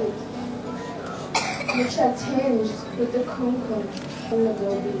lotus feet, which are tinged with the kumkum from the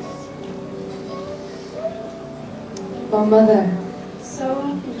gopis. Oh, Mother.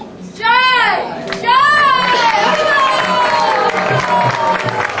 So, Jai! Jai!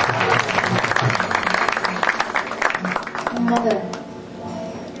 Mother,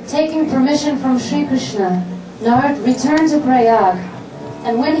 taking permission from Sri Krishna, Narad returned to Prayag,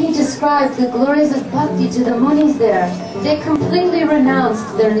 and when he described the glories of bhakti to the munis there, they completely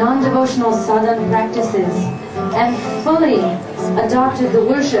renounced their non-devotional sadhana practices and fully adopted the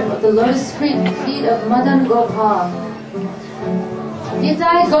worship of the lotus feet of Madan Gopal.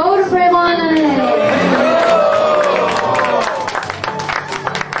 Nitai Gaur Premanande!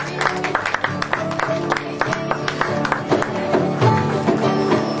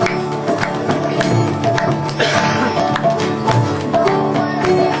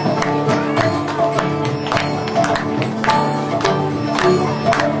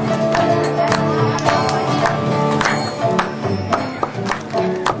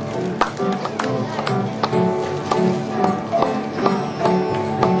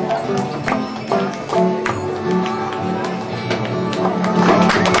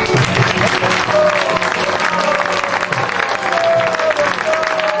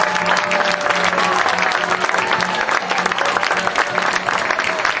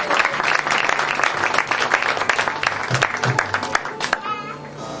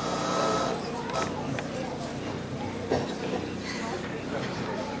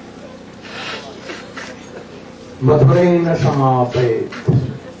 Madhurena Samapet.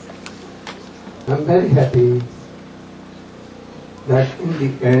 I'm very happy that in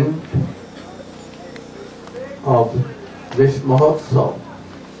the end of this Mahotsav,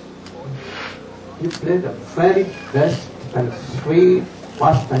 you played the very best and sweet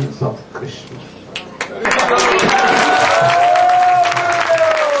pastimes of Krishna.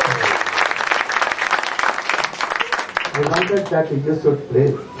 I wanted that you should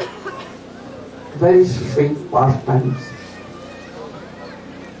play very sweet pastimes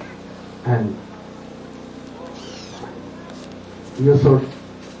and you should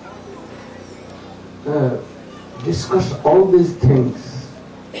discuss all these things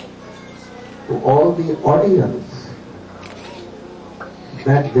to all the audience,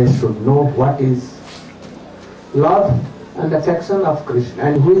 that they should know what is love and affection of Krishna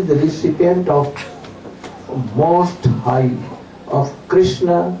and who is the recipient of most high of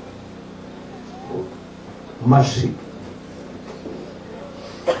Krishna mercy.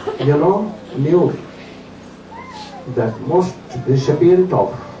 You know, knew that most recipient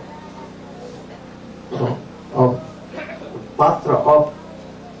of patra of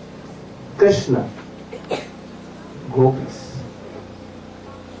Krishna, gopis,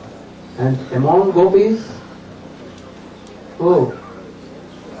 and among gopis,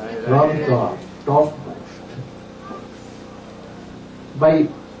 Radhika, topmost. By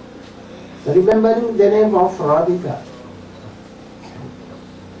remembering the name of Radhika,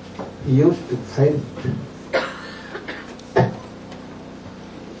 he used to faint.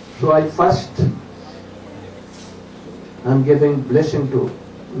 So I first am giving blessing to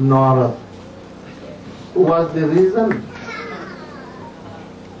Narayan, who was the reason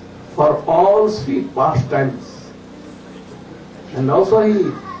for all sweet pastimes. And also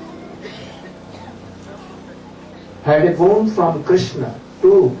he had a boon from Krishna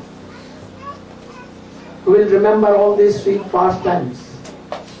too. Who will remember all these sweet pastimes?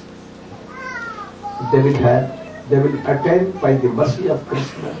 They will attain by the mercy of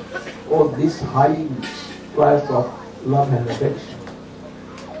Krishna all these high fires of love and affection.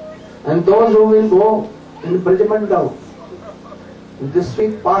 And those who will go in Brajamandal, in the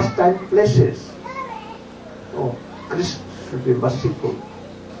sweet pastime places, Krishna should be merciful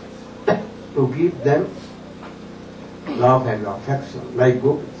to give them love and affection like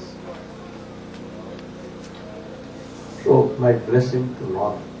gopis. So my blessing to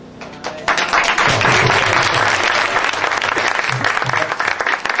Lord.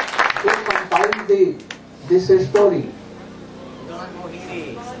 To compile this story,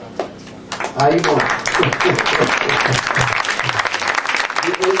 I know.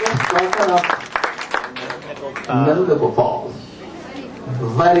 The eldest daughter of Nanda Gopal.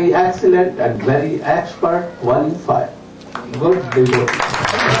 Very excellent and very expert, qualified. Good devotee.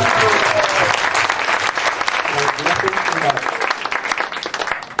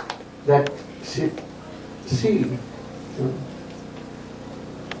 That she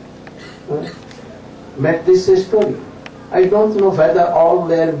met this story. I don't know whether all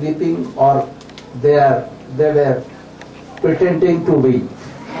were weeping or they were pretending to weep.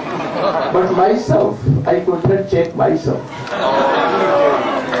 But myself, I could not check myself.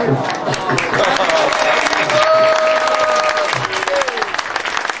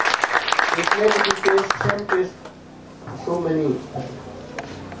 It may be the same case, so many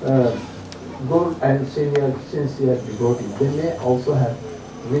good and sincere devotees. They may also have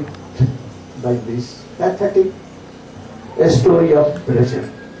wept by this pathetic story of pleasure.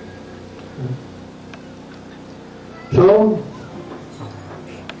 So,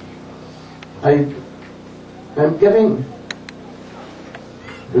 I am giving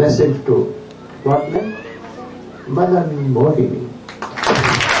blessings to what name? Mother Mohini.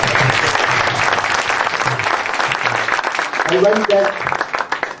 I want that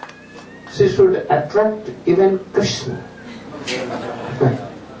she should attract even Krishna.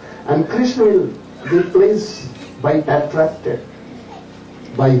 And Krishna will be pleased by attracted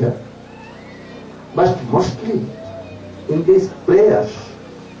by her. But mostly in these prayers,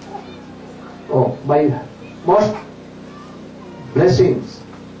 by most blessings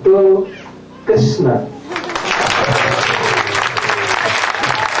to Krishna.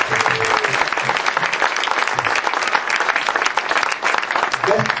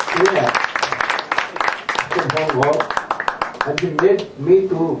 That prayer to God, and he made me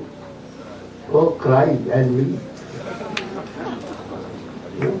to cry and weep.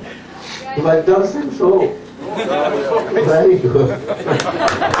 He was dancing so very good.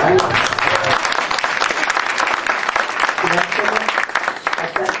 And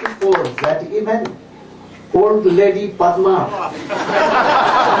that even old lady Padma,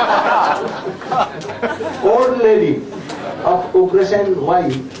 old lady of Ugrasen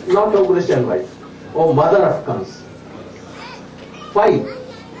wife, not Ugrasen wife, mother of Kans. Why?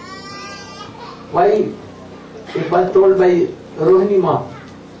 It was told by Rohini Ma,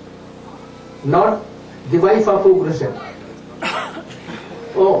 not the wife of Ugrasen.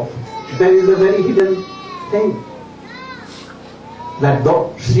 There is a very hidden thing. That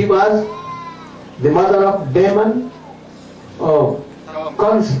though she was the mother of Demon,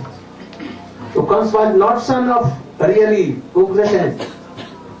 Kans. So Kans was not son of really Ugrasen.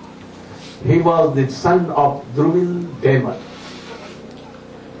 He was the son of Druvil Demon.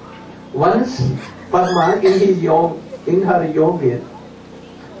 Once Padma in her yoga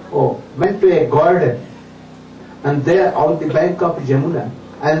went to a garden, and there on the bank of Yamuna,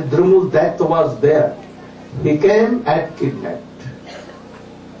 and Drumul Datta was there. He came and kidnapped.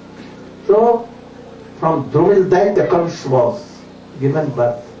 So, from Drumil Datta Kans was given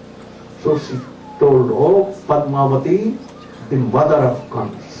birth. So she told, Padmavati, the mother of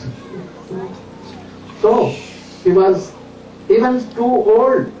Kans. So, he was even too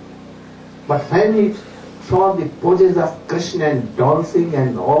old. But when he saw the poses of Krishna and dancing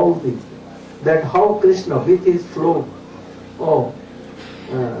and all this, that how Krishna with his float,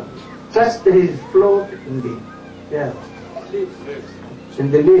 touched his float in the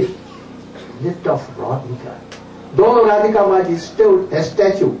lift of Radhika. Though Radhika was still a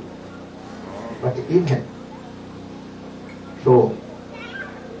statue, but even so,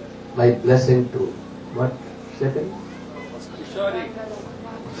 my blessing to what second?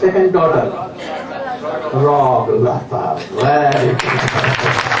 Second daughter, Raghulata. Very good.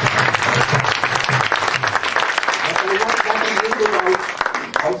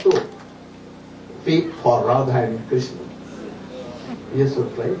 Also speak for Radha and Krishna. You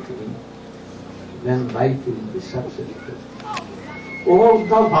should try to be. Then life will be successful.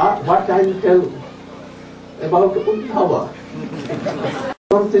 Uddhava, what I will tell about Uddhava.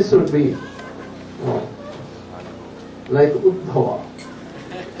 This should be like Uddhava.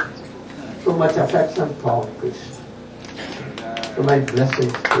 So much affection for Krishna. So my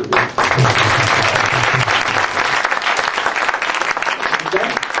blessings to you.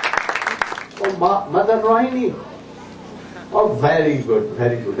 Mother Rohini. Very good,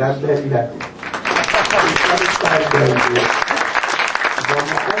 very good. I'm very happy.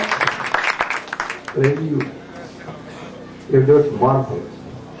 Really, you do it marvelous.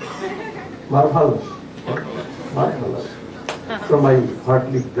 Marvelous. Marvelous. So my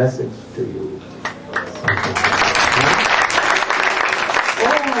heartily blessings to you.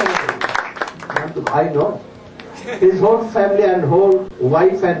 I know. His whole family and whole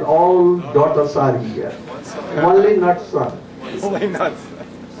wife and all daughters are here. Only not son. Only not.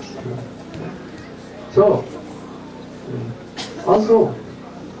 So, also,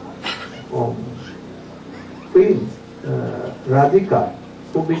 Queen Radhika,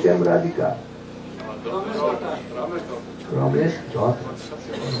 who became Radhika? Ramesh daughter.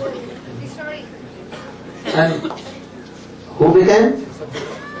 And who became?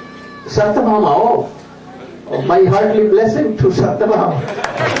 Satyabhama. Oh, my heartily blessing to Satyabhama.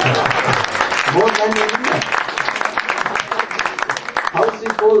 More than anyone. How she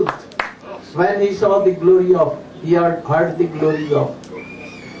pulled when he saw the glory of, he heard the glory of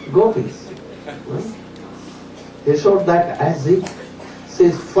gopis. He showed that as if she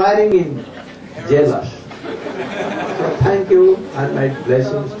is firing in jealous. So thank you and my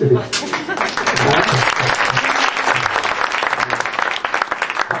blessings to you.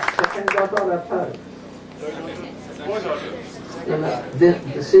 Second daughter or third?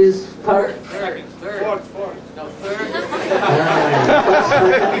 This is third. Fourth. No, third. First,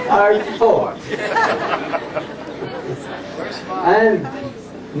 second, third, fourth. And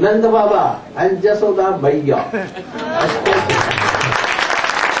Nanda Baba and Jasoda Maiya.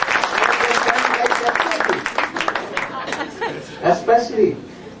 Especially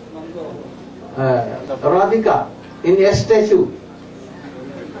Radhika in a statue.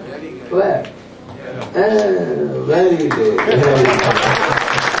 Where? Very good.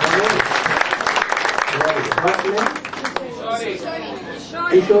 What name?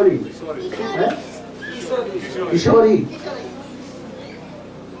 Ishori.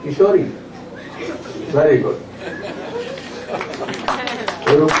 Ishori. Very good.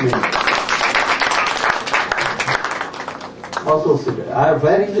 Rukmini. Also Sridhar.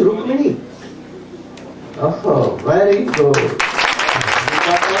 Where is Rukmini? Oh, very good.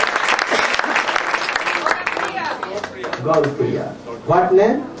 Gauripriya. What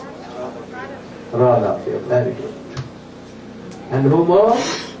name? Radha. Very good. And who more?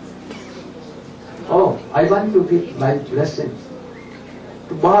 Oh, I want to give my blessings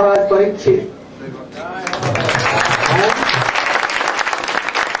to Maharaja Parikshit.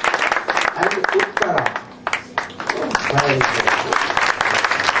 And Uttara. Very good.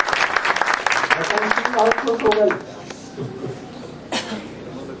 I can sing also so well.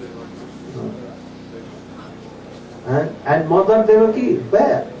 And Mother Devaki,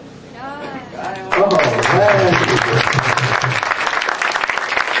 where? Oh, very good.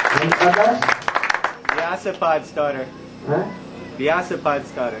 And others? Vyasapad's daughter. Huh?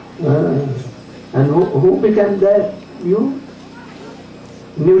 Vyasapad's daughter. And who became that? You?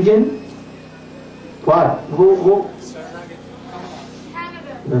 Nugent? What? Who?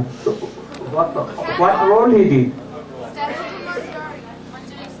 No. So, what role he did?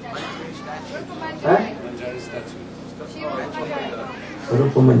 Huh?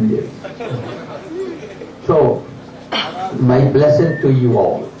 Rupamanjari. So, my blessing to you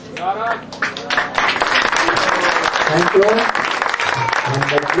all. Thank you. And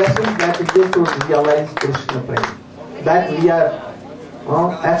the blessing that is due to realize Krishna Prema. That we are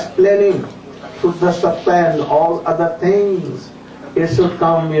explaining Shuddha Sattva and all other things. It should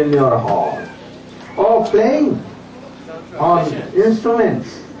come in your heart. Oh, playing on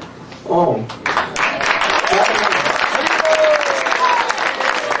instruments. Oh.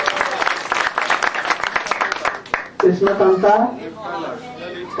 Krishna Kanta?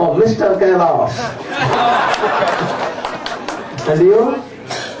 Oh, Mr. Kailash. And you?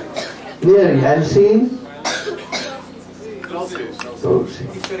 Nearly. And she? Tulsi.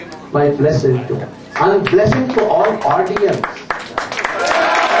 My blessing to and blessing to all audience.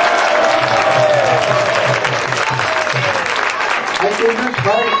 I did not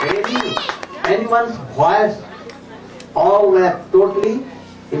heard anyone's voice. All were totally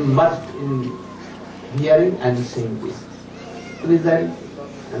immersed in hearing and seeing this pleasant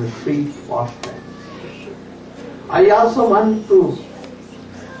and sweet pastime. I also want to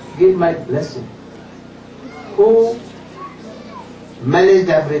give my blessing who managed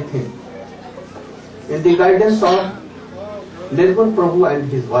everything in the guidance of Nirgun Prabhu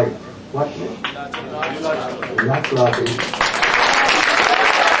and his wife. What name? Lakla Devi.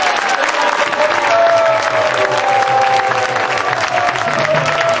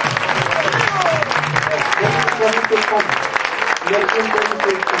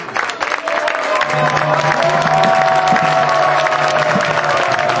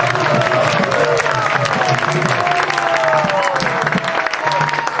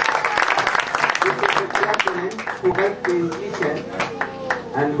 Who helped in teaching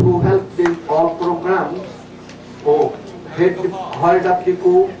and who helped in all programs, who held up the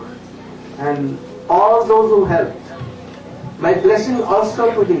cook and all those who helped. My blessing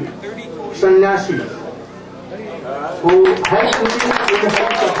also to the sannyasis who helped me in the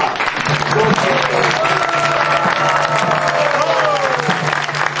Harikatha.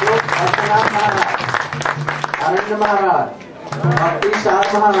 Aranya Maharaj, Bhakti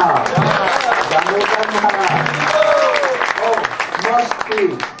Maharaj, Damodar Maharaj, Masti,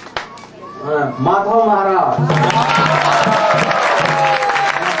 Madhav Maharaj,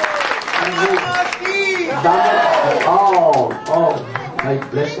 my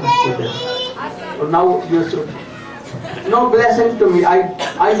blessings to them. So now you should, no blessing to me. I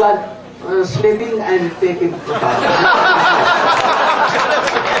was sleeping and taking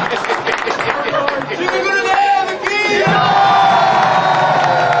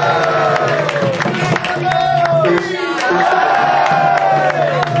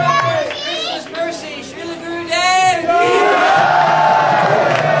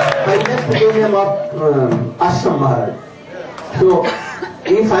name of Ashram Maharaj. So,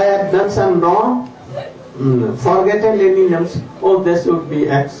 if I have done some wrong, forgotten any names, they should be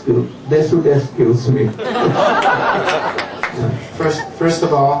excused. They should excuse me. First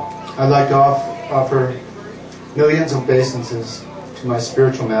of all, I'd like to offer millions of obeisances to my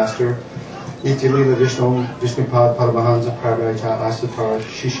spiritual master, Nityalila Vishnupad Paramahansa Parvaraja Asatar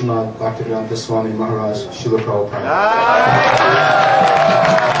Srimad Bhaktivedanta Swami Maharaj Srila Prabhupada.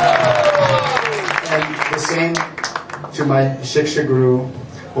 And the same to my Shiksha Guru,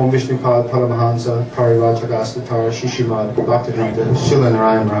 Om Vishnupad Paramahansa Parivraja Asatar Srimad Bhaktivedanta Srila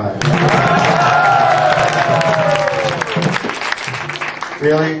Narayan.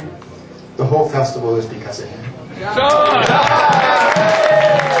 Really, the whole festival is because of him.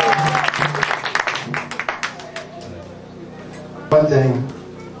 One thing,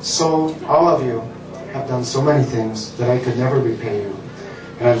 all of you have done so many things that I could never repay you.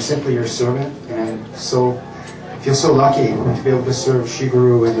 And I'm simply your servant, and I feel so lucky to be able to serve Shri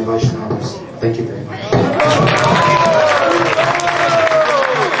Guru and the Vaishnavas. Thank you very much.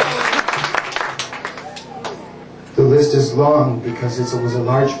 The list is long because it was a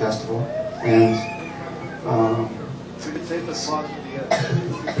large festival, and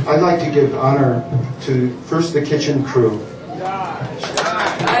I'd like to give honor to first the kitchen crew.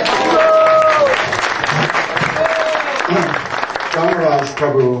 Dhamaraj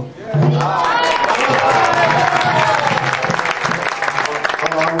Prabhu,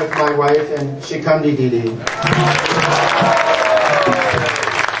 along with my wife and Shikandi Didi.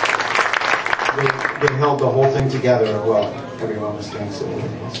 They held the whole thing together well. Everyone was doing so many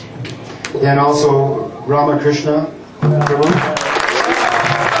things. And also Ramakrishna Prabhu,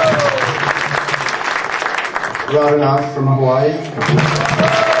 Radhanath from Hawaii,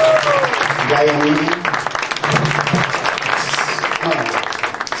 Gayanidi,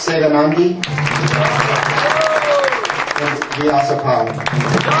 Sedanandi, and Vyasapad.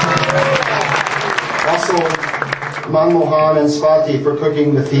 Also, Manmohan and Swati for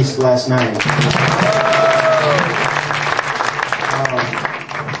cooking the feast last night.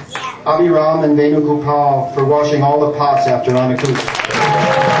 Abhiram and Venugopal for washing all the pots after Anakut.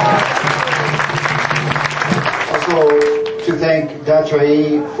 Also, to thank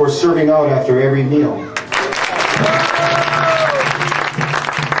Datrai for serving out after every meal.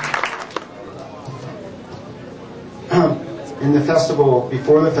 In the festival,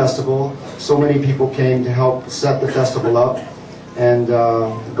 before the festival, so many people came to help set the festival up. And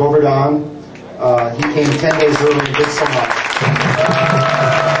Govardhan, he came 10 days early and did so much.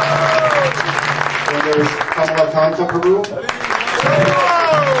 And there's Kamalakanta Prabhu,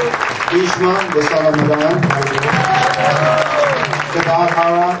 Ishma, the son of Madan,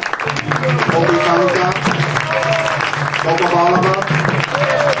 Gadadhara, Gopikanta, Gopabalaba,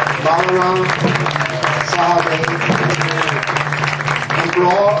 Balaram, Sahadev,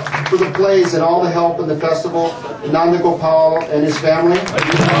 for the plays and all the help in the festival, Nanda Gopal and his family,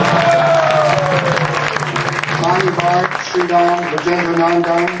 Mani Bharat, Sridham, Rajendra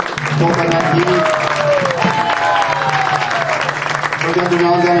Nandan, Gopanandini, Rajendra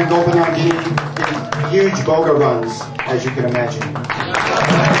Nandan and Gopanandini did huge boga runs, as you can imagine.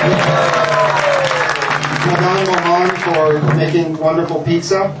 Madan Mohan for making wonderful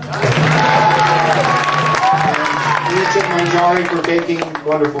pizza. Richard Manjari for baking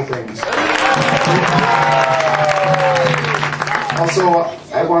wonderful things. Also,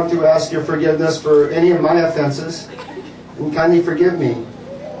 I want to ask your forgiveness for any of my offenses, and kindly forgive me.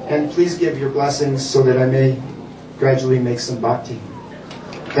 And please give your blessings so that I may gradually make some bhakti.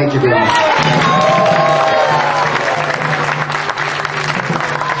 Thank you very much.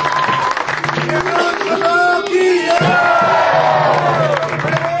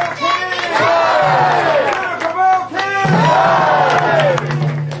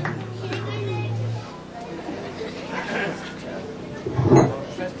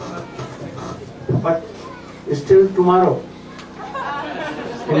 tomorrow.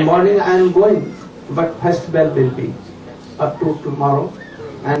 In morning I am going, but festival will be up to tomorrow,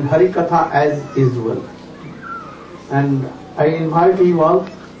 and Hari Katha as usual. And I invite you all,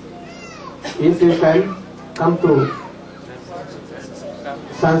 if you can, come to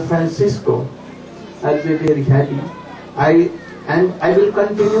San Francisco. I'll be very happy. I will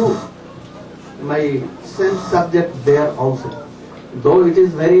continue my same subject there also, though it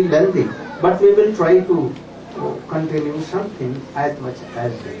is very lengthy, but we will try to continue something as much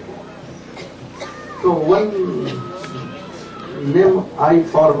as we can. So one name I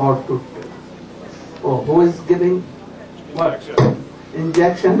forgot to tell. Oh, who is giving what?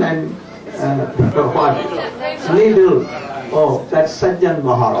 Injection and what? Needle. Oh, that's Sajjan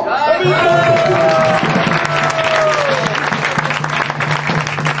Maharaja.